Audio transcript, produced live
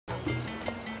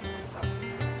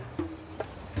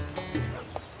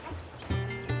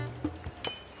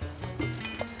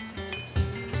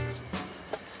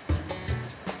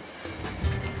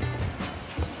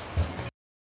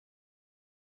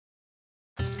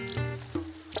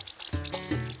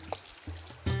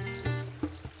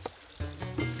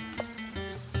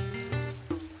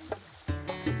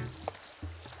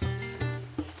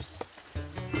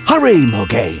Hurry,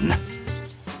 Morgane.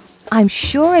 I'm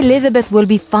sure Elizabeth will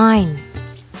be fine.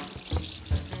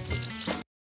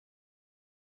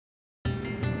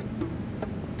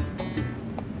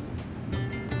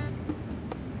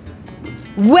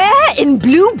 Where in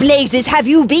blue blazes have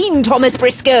you been, Thomas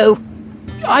Briscoe?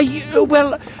 That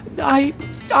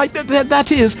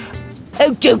is...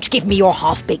 Oh, don't give me your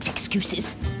half-baked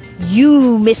excuses.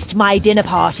 You missed my dinner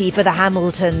party for the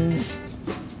Hamiltons.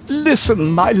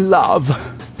 Listen, my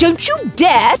love. Don't you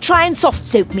dare try and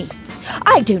soft-soap me.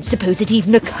 I don't suppose it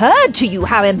even occurred to you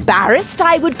how embarrassed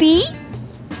I would be.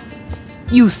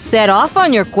 You set off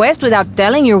on your quest without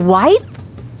telling your wife?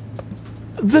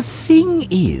 The thing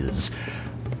is...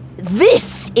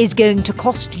 This is going to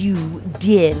cost you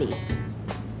dearly.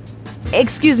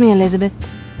 Excuse me, Elizabeth.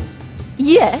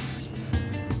 Yes?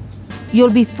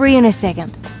 You'll be free in a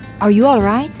second. Are you all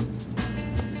right?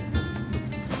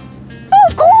 Oh,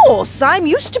 of course! I'm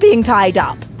used to being tied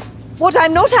up. What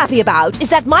I'm not happy about is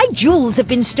that my jewels have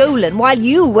been stolen while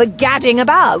you were gadding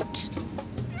about.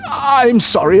 I'm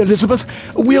sorry, Elizabeth.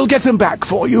 We'll get them back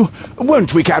for you,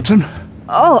 won't we, Captain?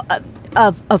 Oh,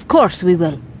 of course we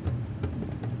will.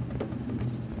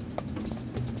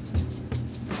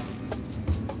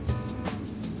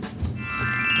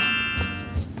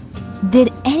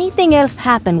 Did anything else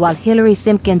happen while Hilary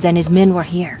Simpkins and his men were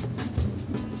here?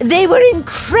 They were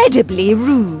incredibly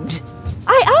rude.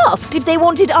 I asked if they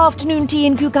wanted afternoon tea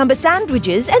and cucumber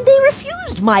sandwiches, and they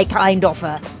refused my kind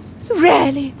offer.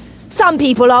 Really? Some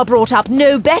people are brought up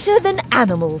no better than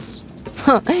animals.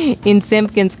 In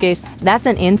Simpkins' case, that's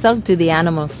an insult to the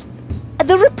animals.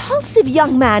 The repulsive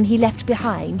young man he left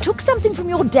behind took something from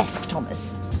your desk,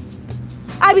 Thomas.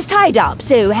 I was tied up,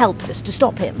 so helpless to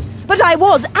stop him, but I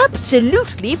was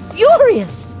absolutely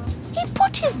furious. He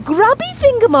put his grubby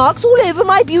finger marks all over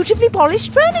my beautifully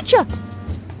polished furniture.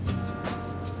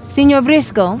 Signor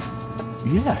Briscoe,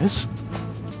 Yes?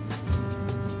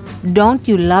 don't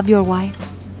you love your wife?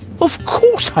 Of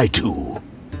course I do.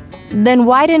 Then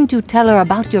why didn't you tell her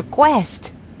about your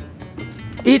quest?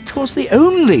 It was the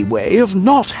only way of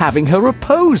not having her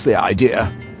oppose the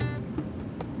idea.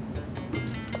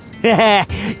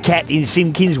 Captain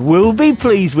Simpkins will be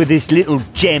pleased with this little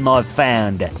gem I've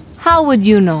found. How would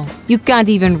you know? You can't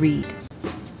even read.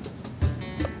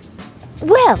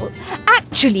 Well,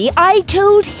 actually, I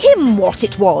told him what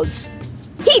it was.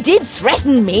 He did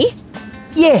threaten me.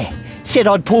 Yeah, said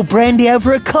I'd pour brandy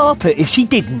over a carpet if she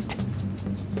didn't.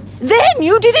 Then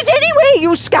you did it anyway,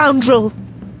 you scoundrel.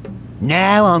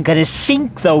 Now I'm gonna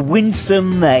sink the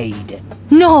winsome maid.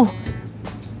 No!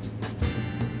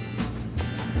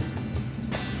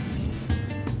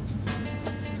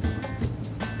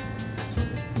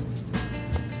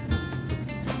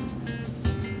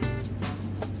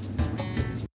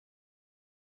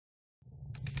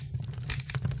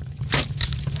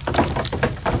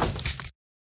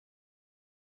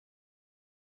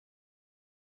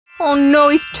 Oh no,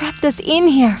 he's trapped us in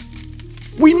here.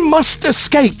 We must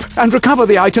escape and recover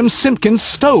the items Simpkins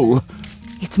stole.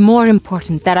 It's more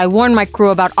important that I warn my crew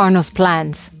about Arno's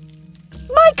plans.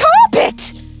 My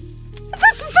carpet!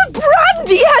 The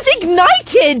brandy has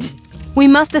ignited! We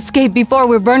must escape before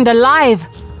we're burned alive.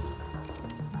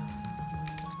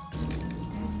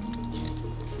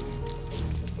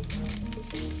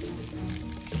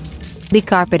 The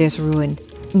carpet is ruined.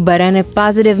 But on a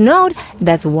positive note,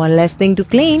 that's one less thing to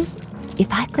clean. If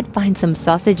I could find some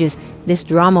sausages, this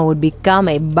drama would become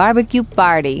a barbecue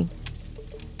party.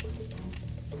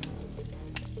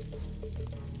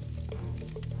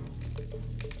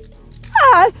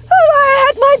 I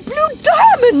had my blue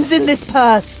diamonds in this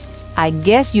purse. I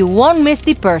guess you won't miss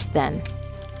the purse then.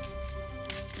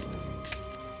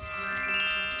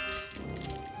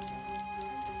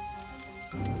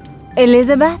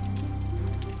 Elizabeth?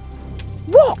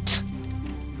 What?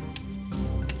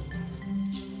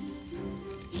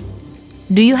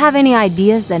 Do you have any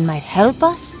ideas that might help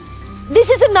us? This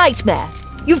is a nightmare.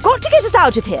 You've got to get us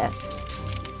out of here.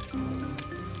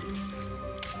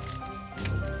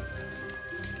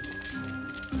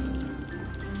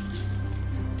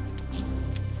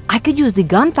 I could use the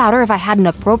gunpowder if I had an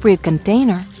appropriate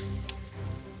container.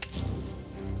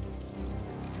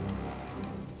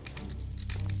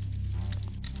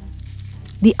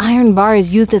 The iron bar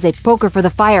is used as a poker for the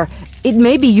fire. It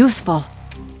may be useful.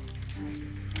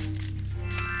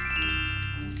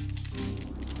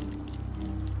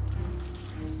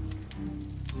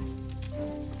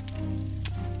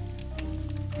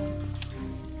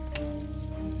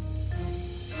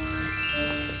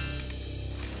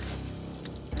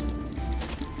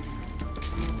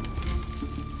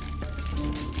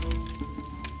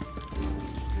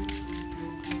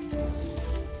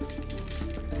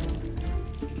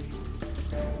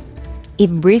 If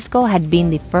Briscoe had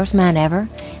been the first man ever,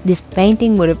 this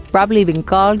painting would have probably been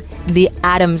called the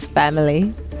Addams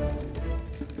Family.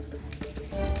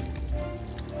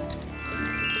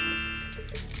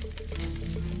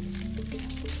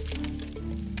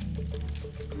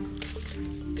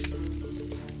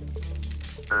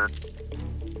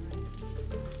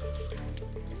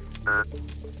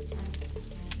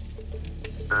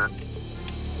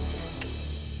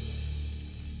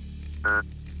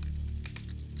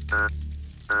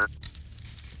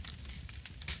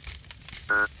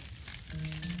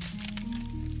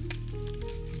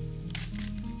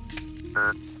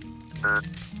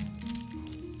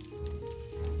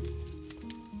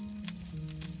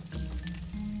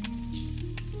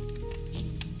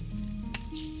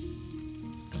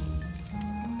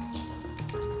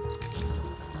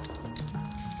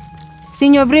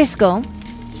 Signor Briscoe,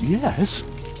 Yes?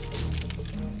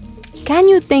 can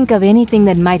you think of anything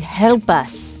that might help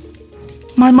us?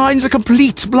 My mind's a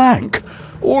complete blank.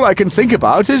 All I can think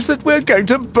about is that we're going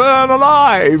to burn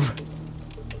alive.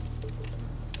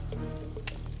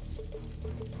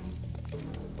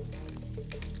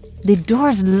 The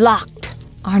door's locked.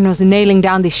 Arno's nailing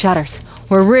down the shutters.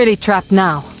 We're really trapped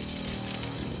now.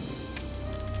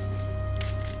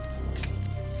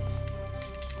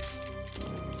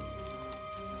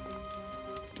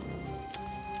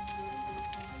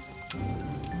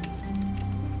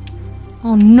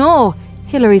 Oh no!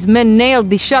 Hillary's men nailed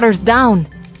the shutters down.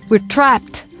 We're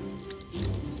trapped.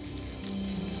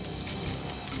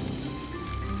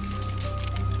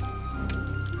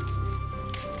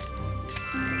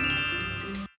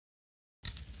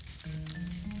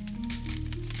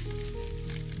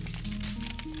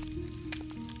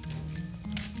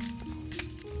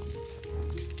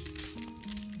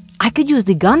 I could use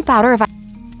the gunpowder if I...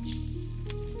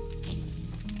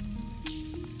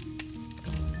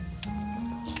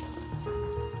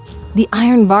 The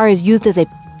iron bar is used as a...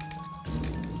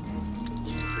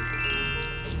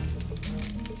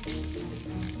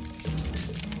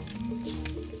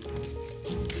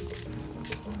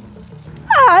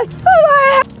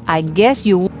 I guess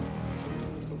you...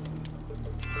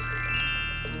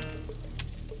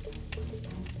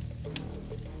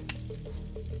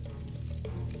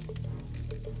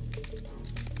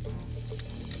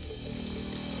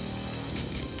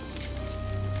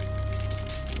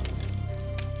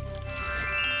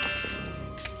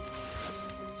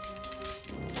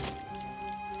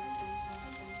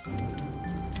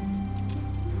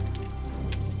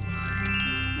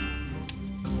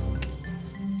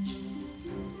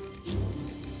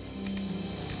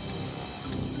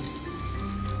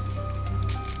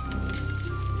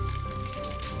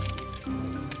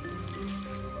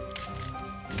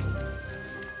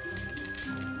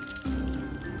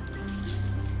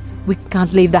 We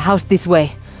can't leave the house this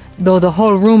way, though the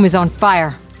whole room is on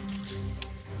fire.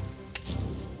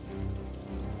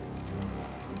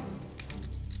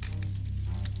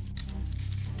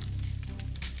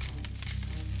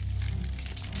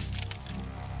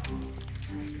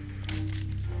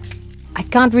 I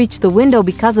can't reach the window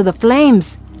because of the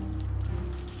flames.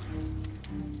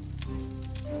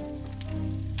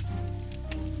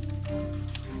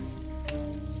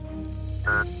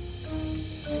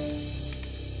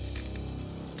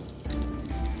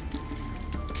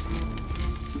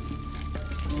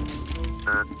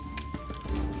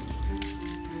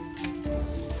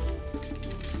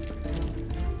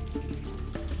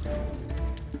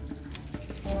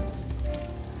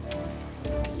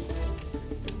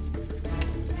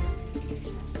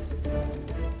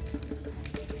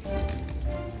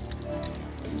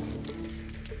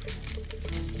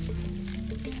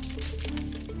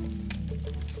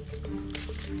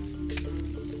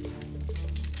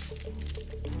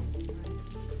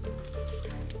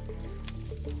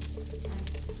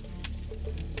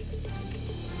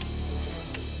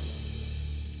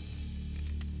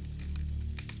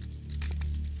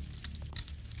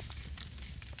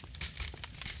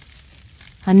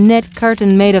 A net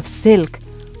curtain made of silk.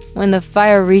 When the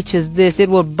fire reaches this, it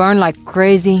will burn like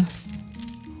crazy.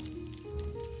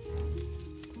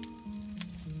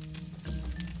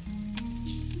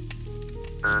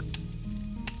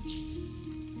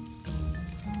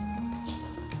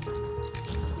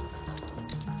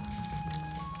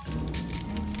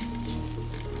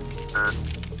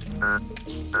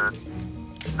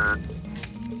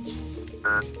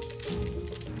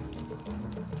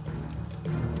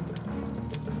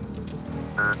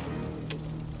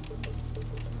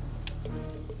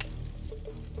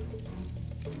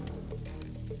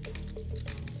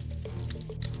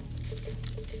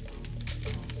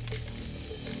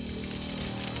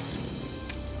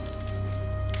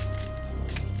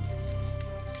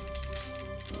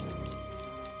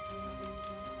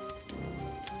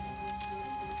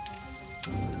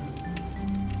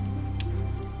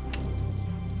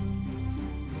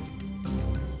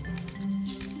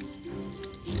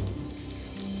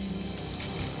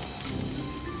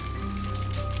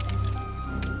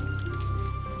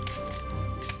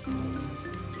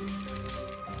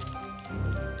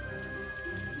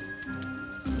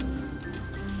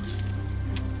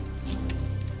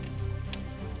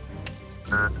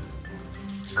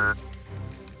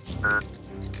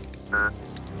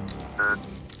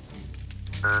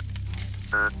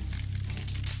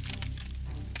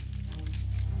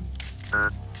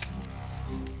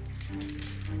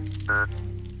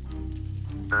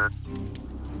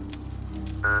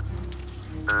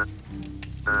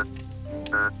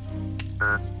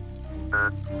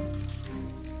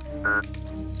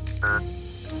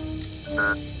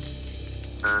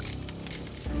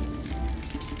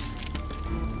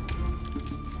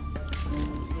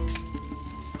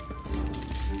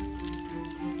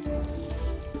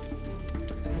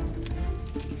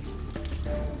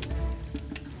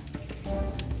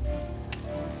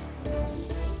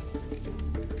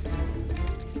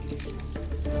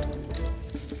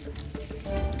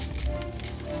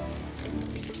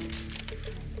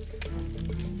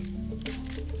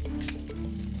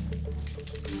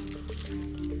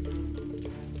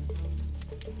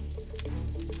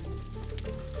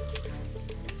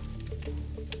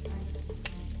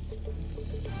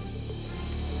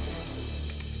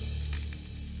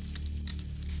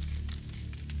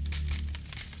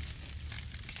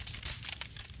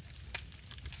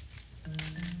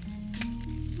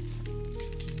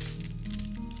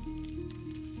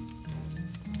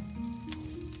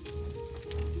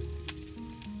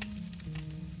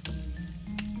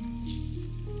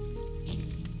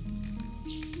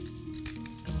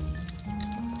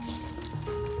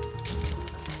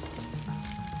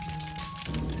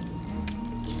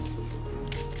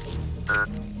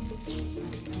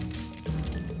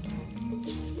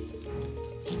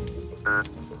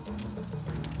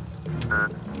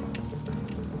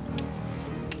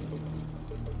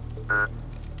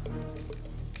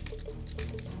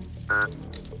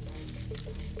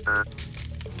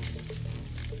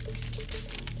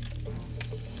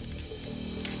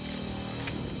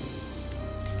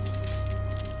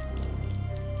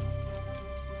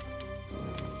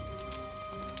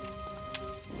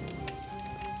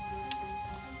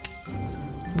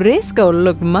 Briscoe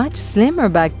looked much slimmer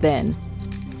back then.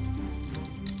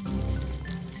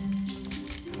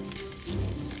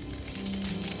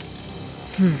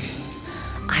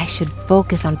 I should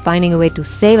focus on finding a way to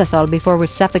save us all before we're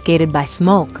suffocated by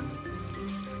smoke.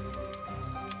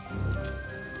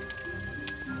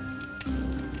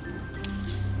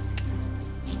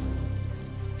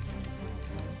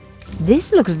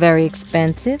 This looks very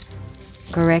expensive.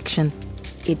 Correction,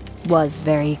 it was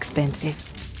very expensive.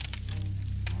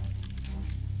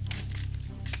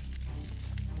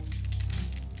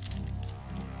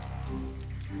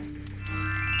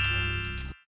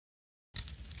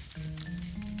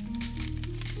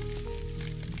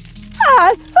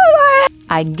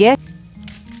 I guess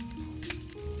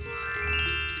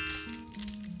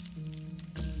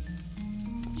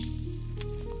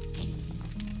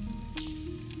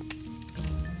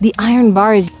the iron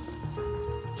bar is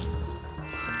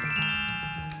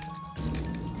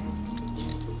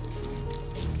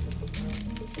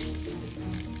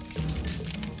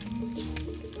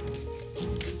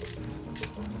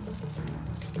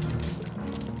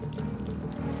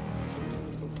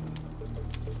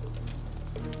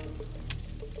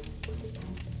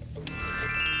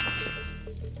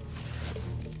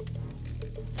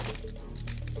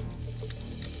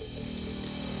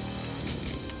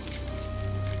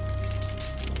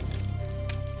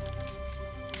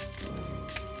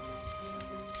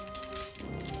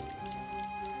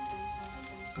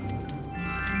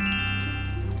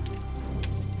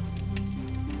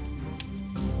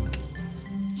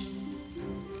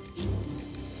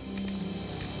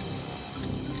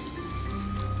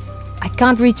I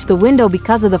can't reach the window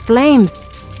because of the flames.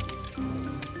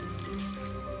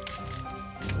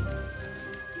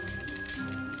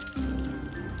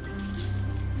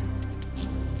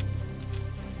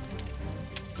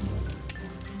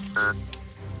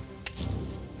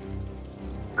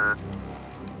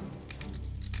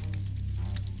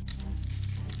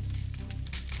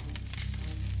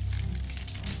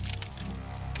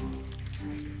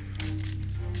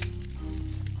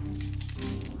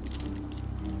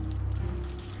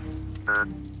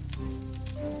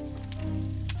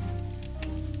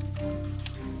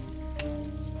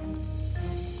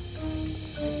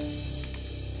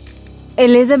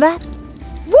 Elizabeth,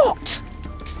 What?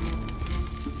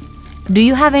 do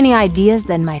you have any ideas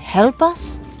that might help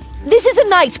us? This is a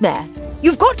nightmare.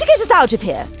 You've got to get us out of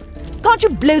here. Can't you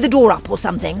blow the door up or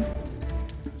something?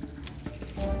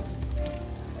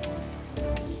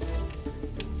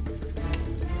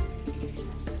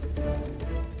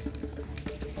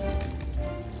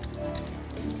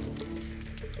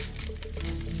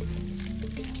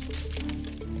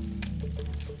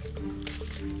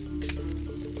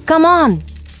 Come on!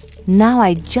 Now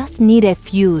I just need a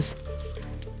fuse.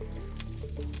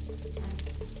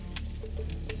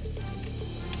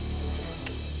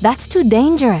 That's too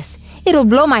dangerous. It'll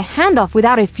blow my hand off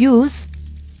without a fuse.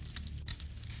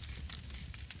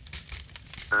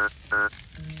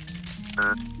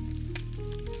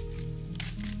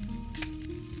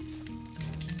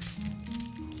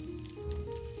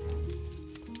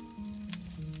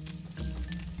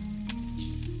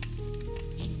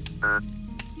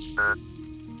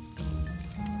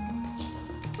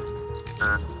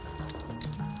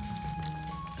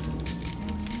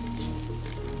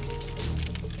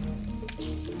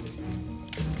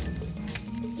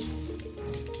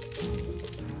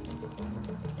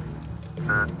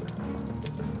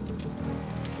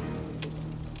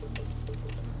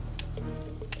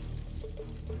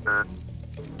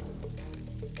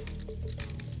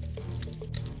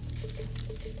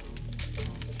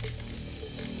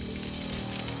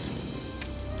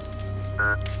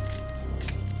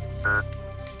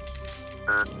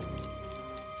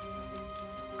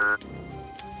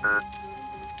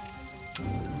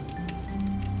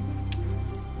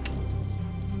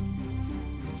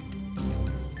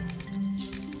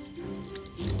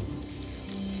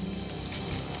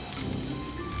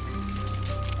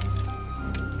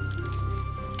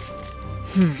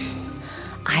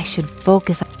 I should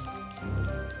focus.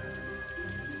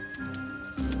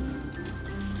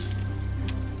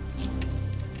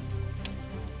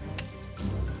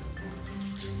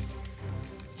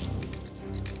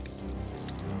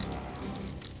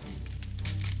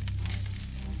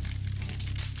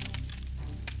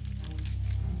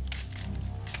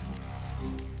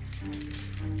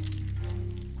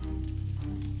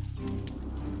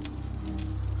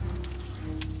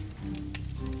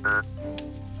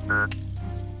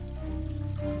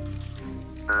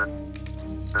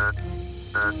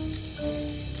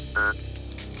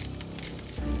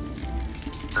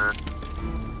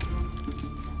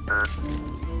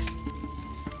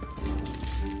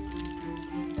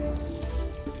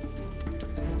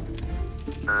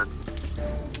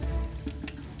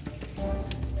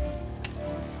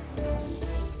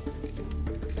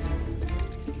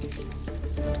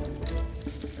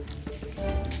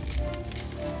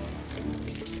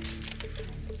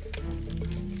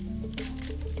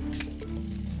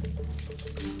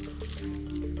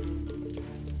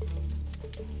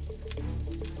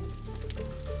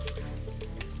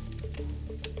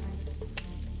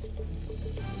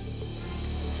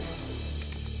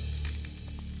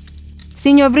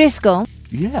 Signor Briscoe,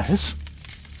 Yes?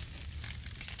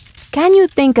 can you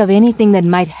think of anything that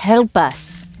might help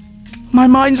us? My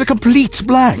mind's a complete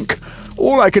blank.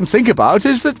 All I can think about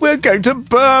is that we're going to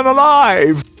burn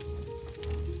alive.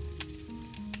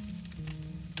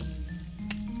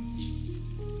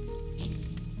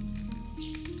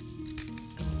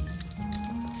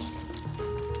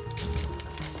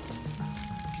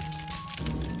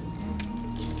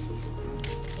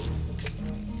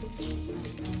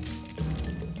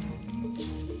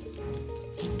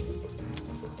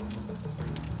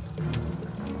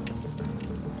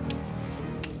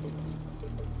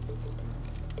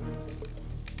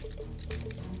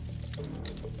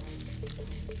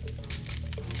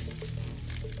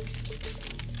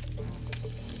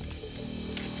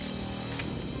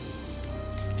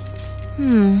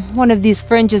 One of these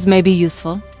fringes may be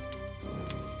useful.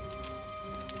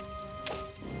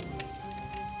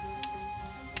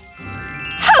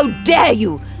 How dare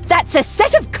you! That's a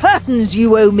set of curtains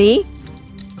you owe me!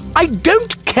 I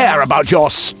don't care about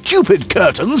your stupid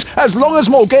curtains as long as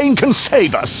Morgane can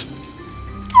save us.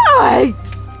 I...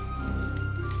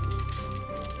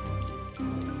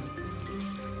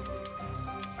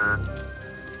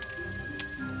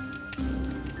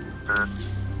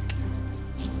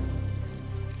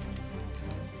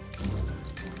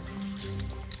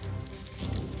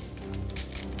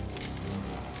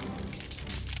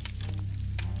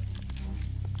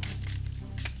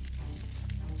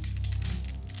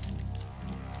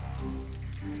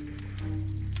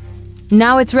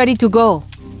 Now it's ready to go.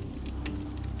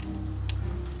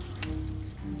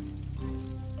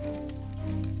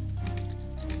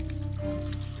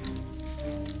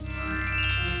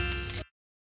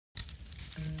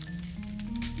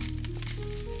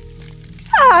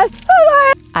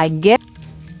 I get.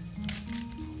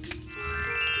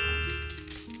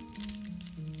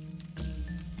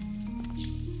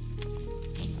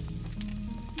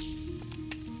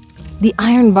 The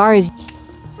iron bar is.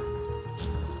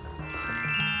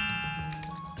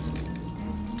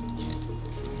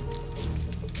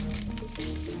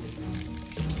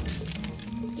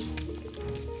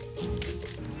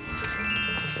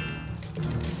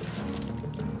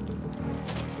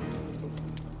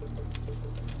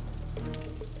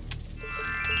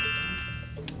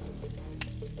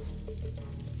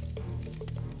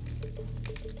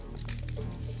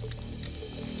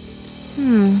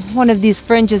 One of these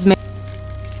fringes may...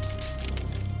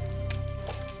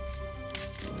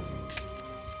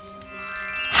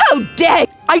 How dare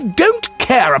I don't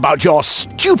care about your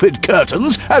stupid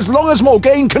curtains as long as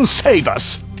Morgane can save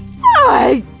us.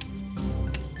 I...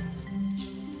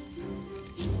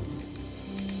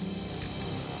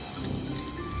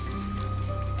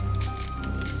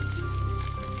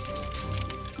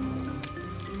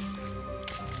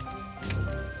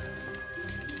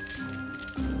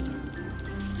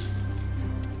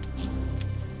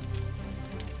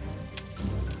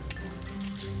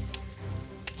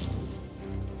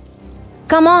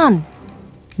 Come on!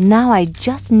 Now I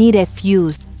just need a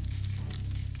fuse.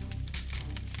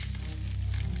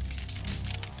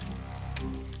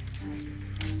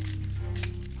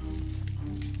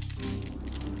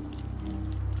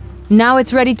 Now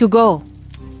it's ready to go.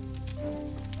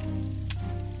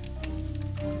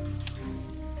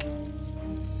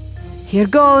 Here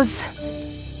goes.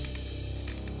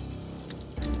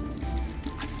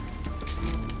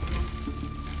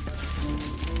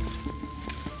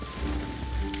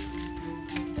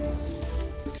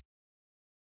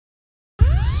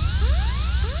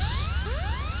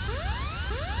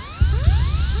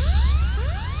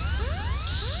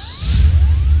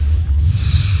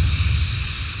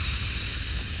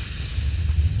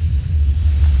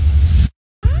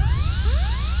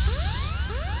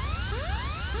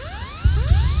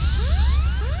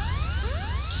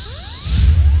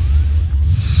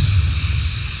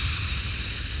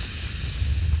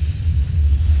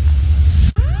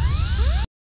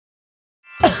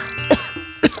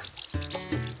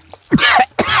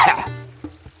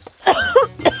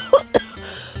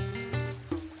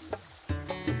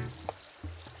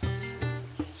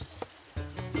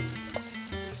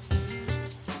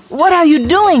 What are you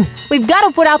doing? We've got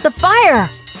to put out the fire!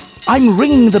 I'm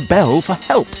ringing the bell for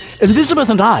help. Elizabeth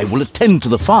and I will attend to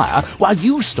the fire while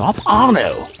you stop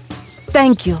Arno.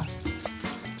 Thank you.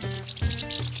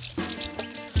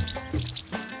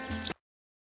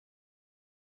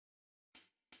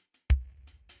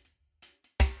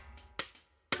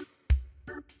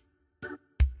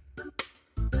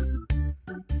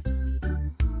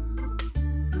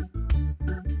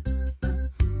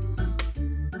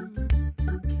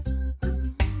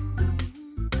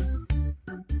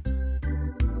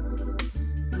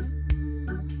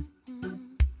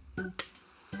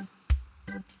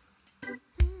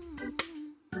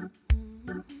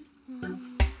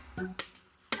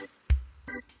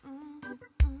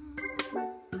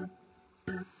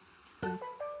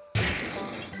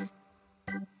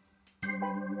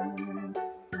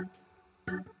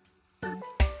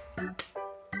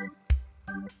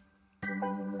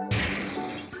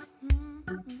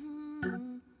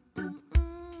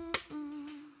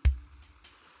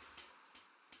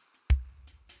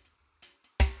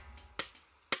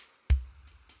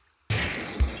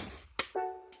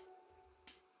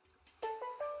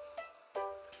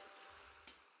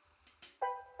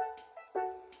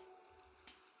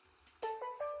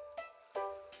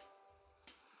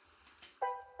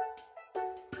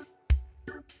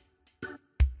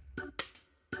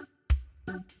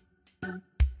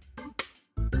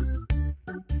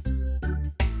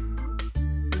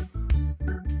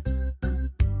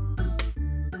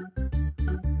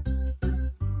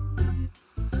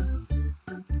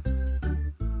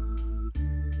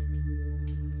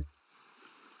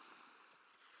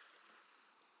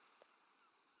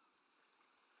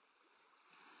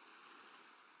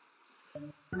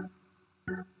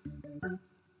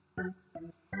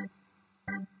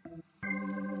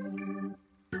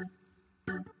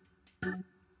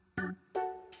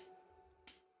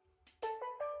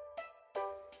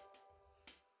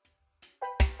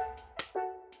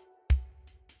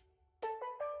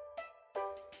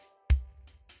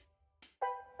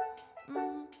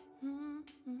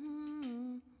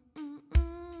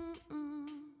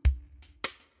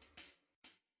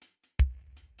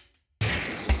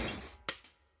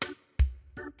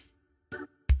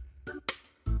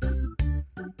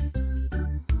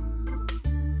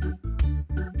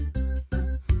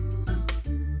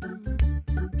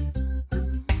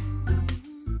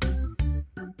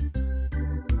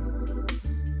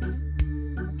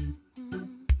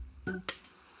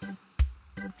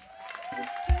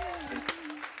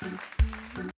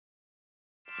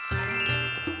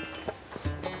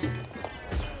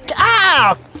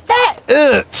 Ow! That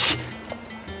hurts!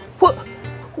 What?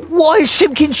 Why is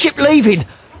Simpkin's ship leaving?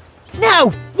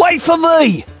 No! Wait for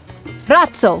me!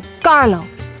 Razzo, Carlo,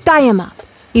 tie him up.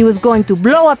 He was going to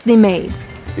blow up the maid.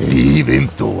 Leave him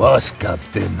to us,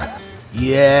 Captain.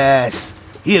 Yes,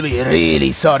 he'll be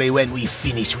really sorry when we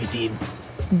finish with him.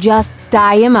 Just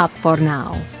tie him up for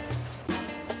now.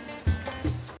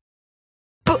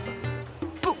 But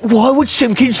why would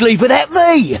Simpkins leave without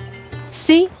me?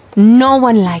 See? No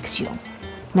one likes you.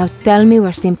 Now tell me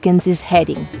where Simpkins is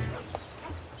heading.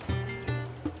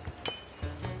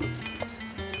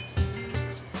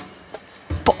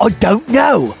 But I don't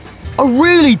know. I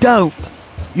really don't.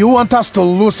 You want us to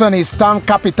loosen his tongue,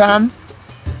 Capitan?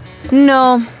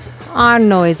 No,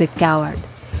 Arno is a coward.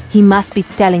 He must be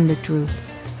telling the truth.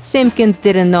 Simpkins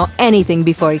didn't know anything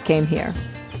before he came here.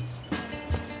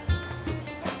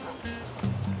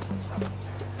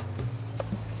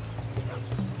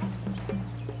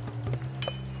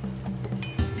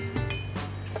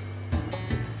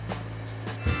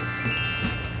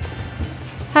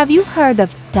 Have you heard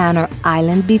of Tanner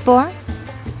Island before?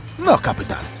 No,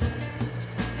 Capitan.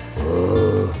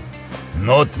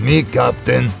 Not me,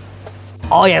 Captain.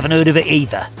 I haven't heard of it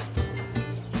either.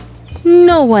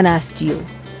 No one asked you.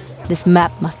 This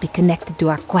map must be connected to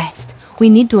our quest. We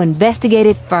need to investigate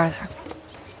it further.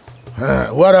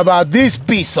 What about this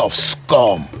piece of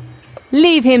scum?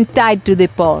 Leave him tied to the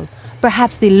pole.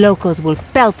 Perhaps the locals will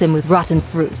pelt him with rotten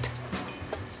fruit.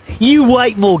 You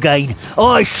wait, Morgane.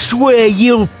 I swear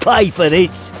you'll pay for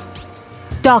this.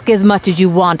 Talk as much as you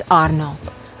want, Arno.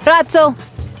 Razzo,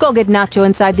 go get Nacho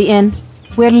inside the inn.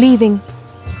 We're leaving.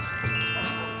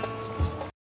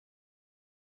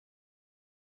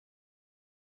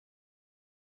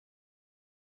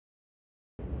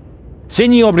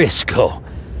 Signor Briscoe,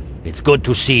 it's good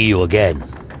to see you again.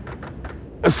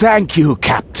 Thank you,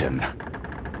 Captain.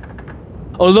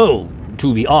 Although,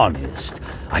 to be honest,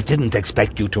 I didn't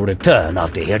expect you to return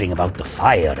after hearing about the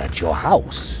fire at your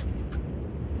house.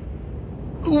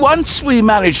 Once we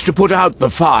managed to put out the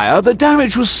fire, the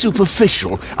damage was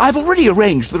superficial. I've already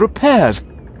arranged the repairs.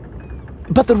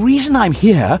 But the reason I'm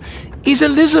here is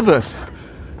Elizabeth.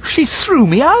 She threw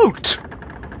me out.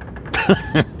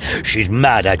 She's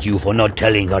mad at you for not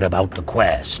telling her about the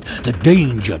quest, the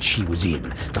danger she was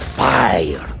in, the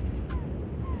fire.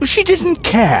 She didn't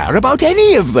care about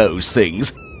any of those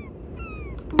things.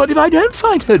 But if I don't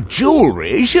find her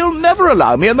jewelry, she'll never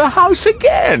allow me in the house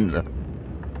again.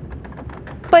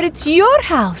 But it's your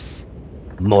house.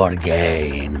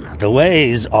 Morgane, the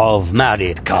ways of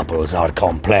married couples are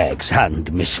complex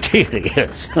and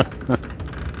mysterious.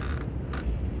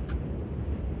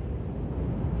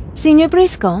 Signor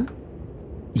Briscoe,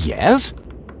 Yes?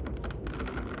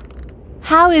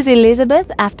 how is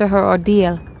Elizabeth after her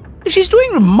ordeal? She's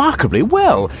doing remarkably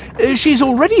well. She's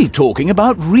already talking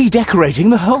about redecorating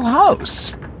the whole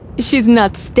house. She's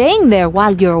not staying there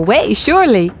while you're away,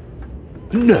 surely.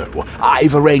 No,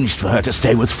 I've arranged for her to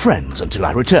stay with friends until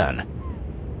I return.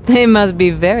 They must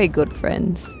be very good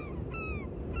friends.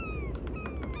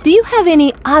 Do you have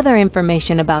any other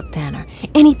information about Tanner?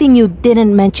 Anything you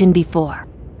didn't mention before?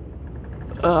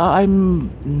 I'm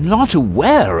not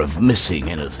aware of missing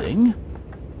anything.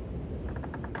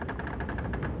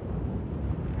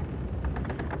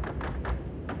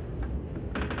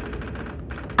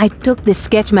 I took this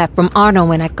sketch map from Arno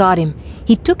when I caught him.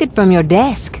 He took it from your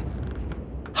desk.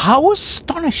 How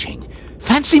astonishing!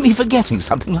 Fancy me forgetting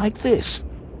something like this.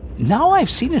 Now I've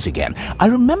seen it again. I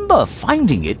remember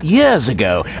finding it years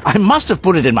ago. I must have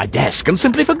put it in my desk and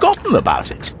simply forgotten about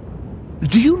it.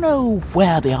 Do you know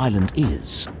where the island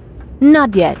is?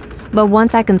 Not yet, but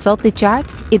once I consult the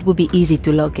charts, it will be easy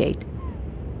to locate.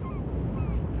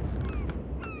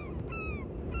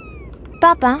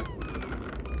 Papa?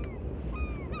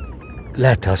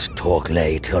 Let us talk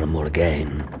later,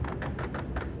 Morgane.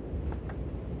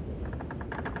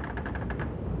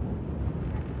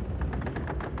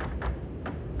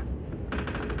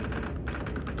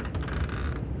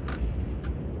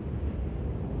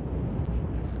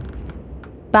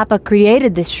 Papa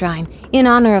created this shrine in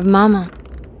honor of Mama.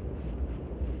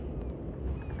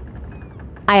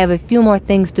 I have a few more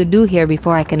things to do here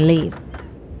before I can leave.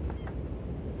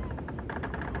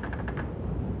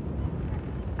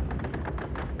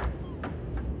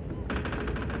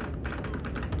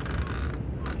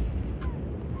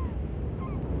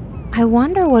 I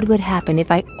wonder what would happen if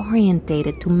I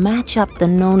orientated to match up the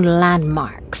known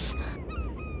landmarks.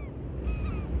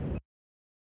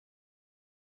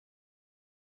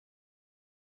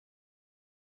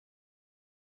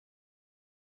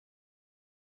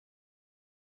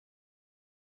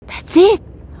 That's it!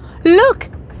 Look!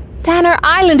 Tanner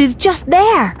Island is just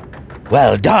there!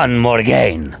 Well done,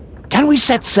 Morgane. Can we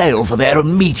set sail for there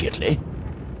immediately?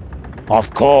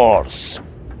 Of course.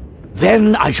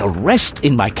 Then I shall rest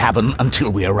in my cabin until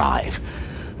we arrive.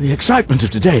 The excitement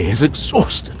of today has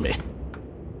exhausted me.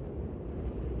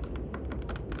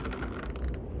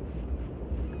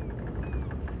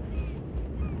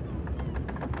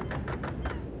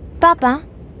 Papa,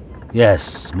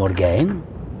 Yes, Morgane?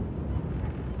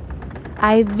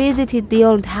 I visited the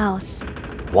old house.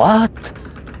 What?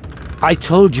 I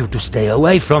told you to stay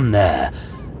away from there.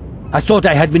 I thought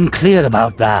I had been clear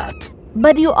about that.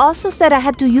 But you also said I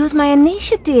had to use my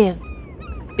initiative.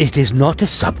 It is not a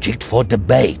subject for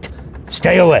debate.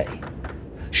 Stay away.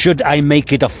 Should I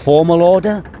make it a formal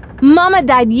order? Mama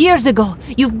died years ago.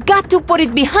 You've got to put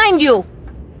it behind you.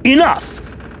 Enough!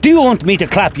 Do you want me to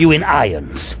clap you in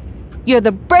irons? You're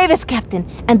the bravest captain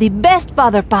and the best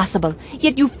father possible,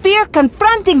 yet you fear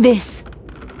confronting this.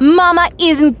 Mama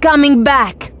isn't coming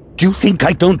back. Do you think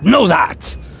I don't know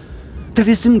that? There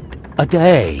isn't a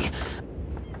day.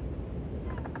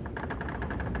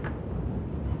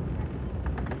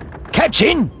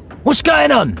 Captain, what's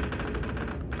going on?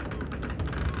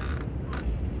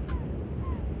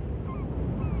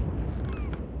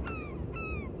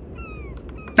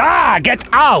 Ah, get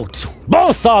out!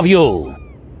 Both of you!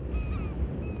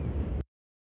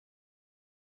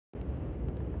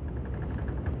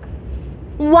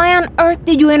 Why on earth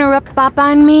did you interrupt Papa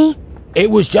and me? It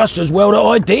was just as well that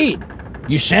I did.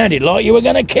 You sounded like you were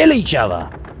going to kill each other.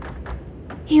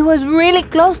 He was really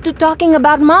close to talking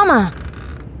about Mama.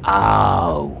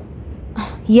 Oh.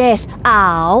 Yes,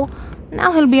 ow.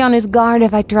 Now he'll be on his guard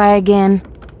if I try again.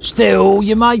 Still,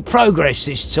 you made progress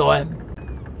this time.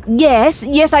 Yes,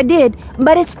 I did,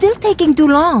 but it's still taking too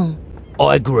long.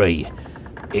 I agree.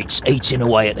 It's eating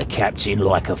away at the captain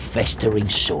like a festering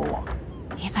sore.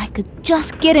 If I could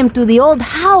just get him to the old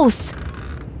house.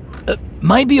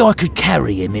 Maybe I could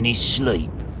carry him in his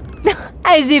sleep.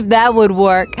 As if that would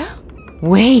work.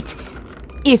 Wait,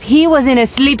 if he was in a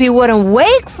sleep he wouldn't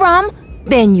wake from,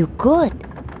 then you could.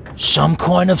 Some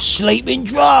kind of sleeping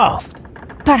draft.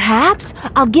 Perhaps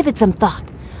I'll give it some thought,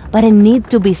 but it needs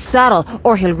to be subtle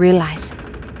or he'll realize.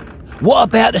 What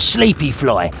about the sleepy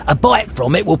fly? A bite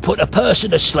from it will put a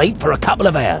person asleep for a couple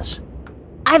of hours.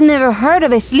 I've never heard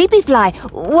of a sleepy fly.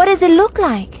 What does it look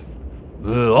like?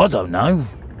 I don't know.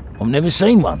 I've never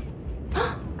seen one.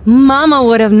 Mama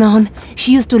would have known.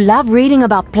 She used to love reading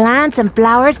about plants and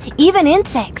flowers, even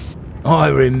insects. I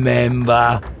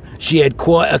remember. She had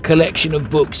quite a collection of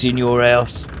books in your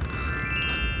house.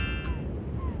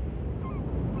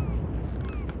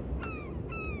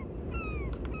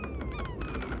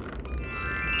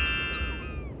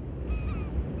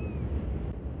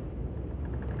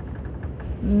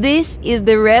 This is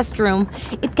the restroom.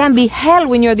 It can be hell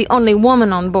when you're the only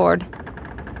woman on board.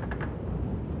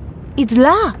 It's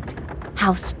locked.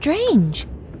 How strange.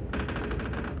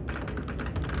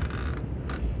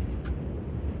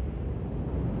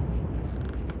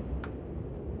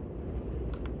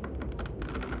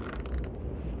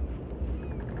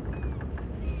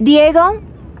 Diego?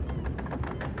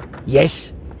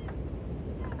 Yes?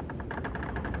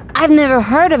 I've never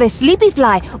heard of a sleepy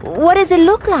fly. What does it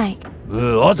look like?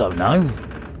 I don't know.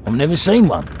 I've never seen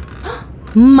one.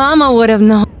 Mama would have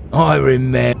known. I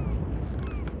remember.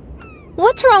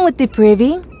 What's wrong with the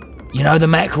privy? You know the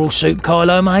mackerel soup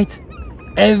Kylo made?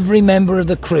 Every member of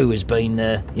the crew has been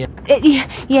there. Yeah.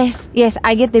 Yes,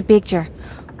 I get the picture.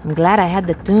 I'm glad I had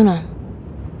the tuna.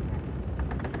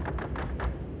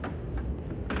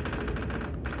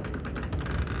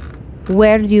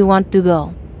 Where do you want to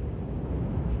go?